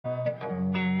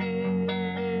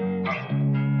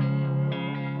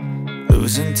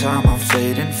Losing time, I'm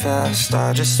fading fast.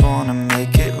 I just wanna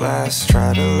make it last.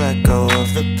 Try to let go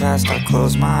of the past. I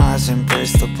close my eyes,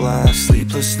 embrace the blast.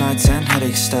 Sleepless nights and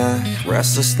headaches stack.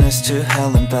 Restlessness to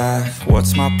hell and back.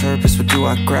 What's my purpose? What do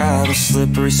I grab? A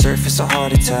slippery surface, a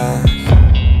heart attack.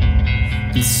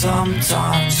 And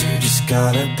sometimes you just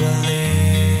gotta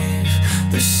believe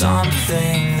there's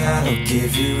something that'll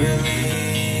give you relief.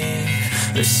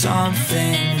 There's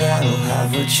something that'll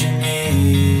have what you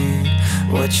need,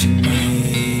 what you need.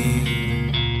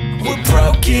 We're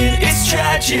broken, it's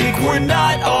tragic, we're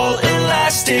not all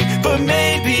elastic, but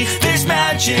maybe there's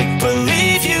magic.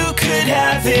 Believe you could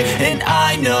have it. And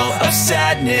I know of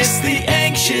sadness, the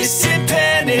anxious and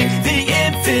panic, the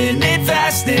infinite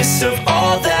vastness of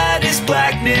all that is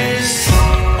blackness.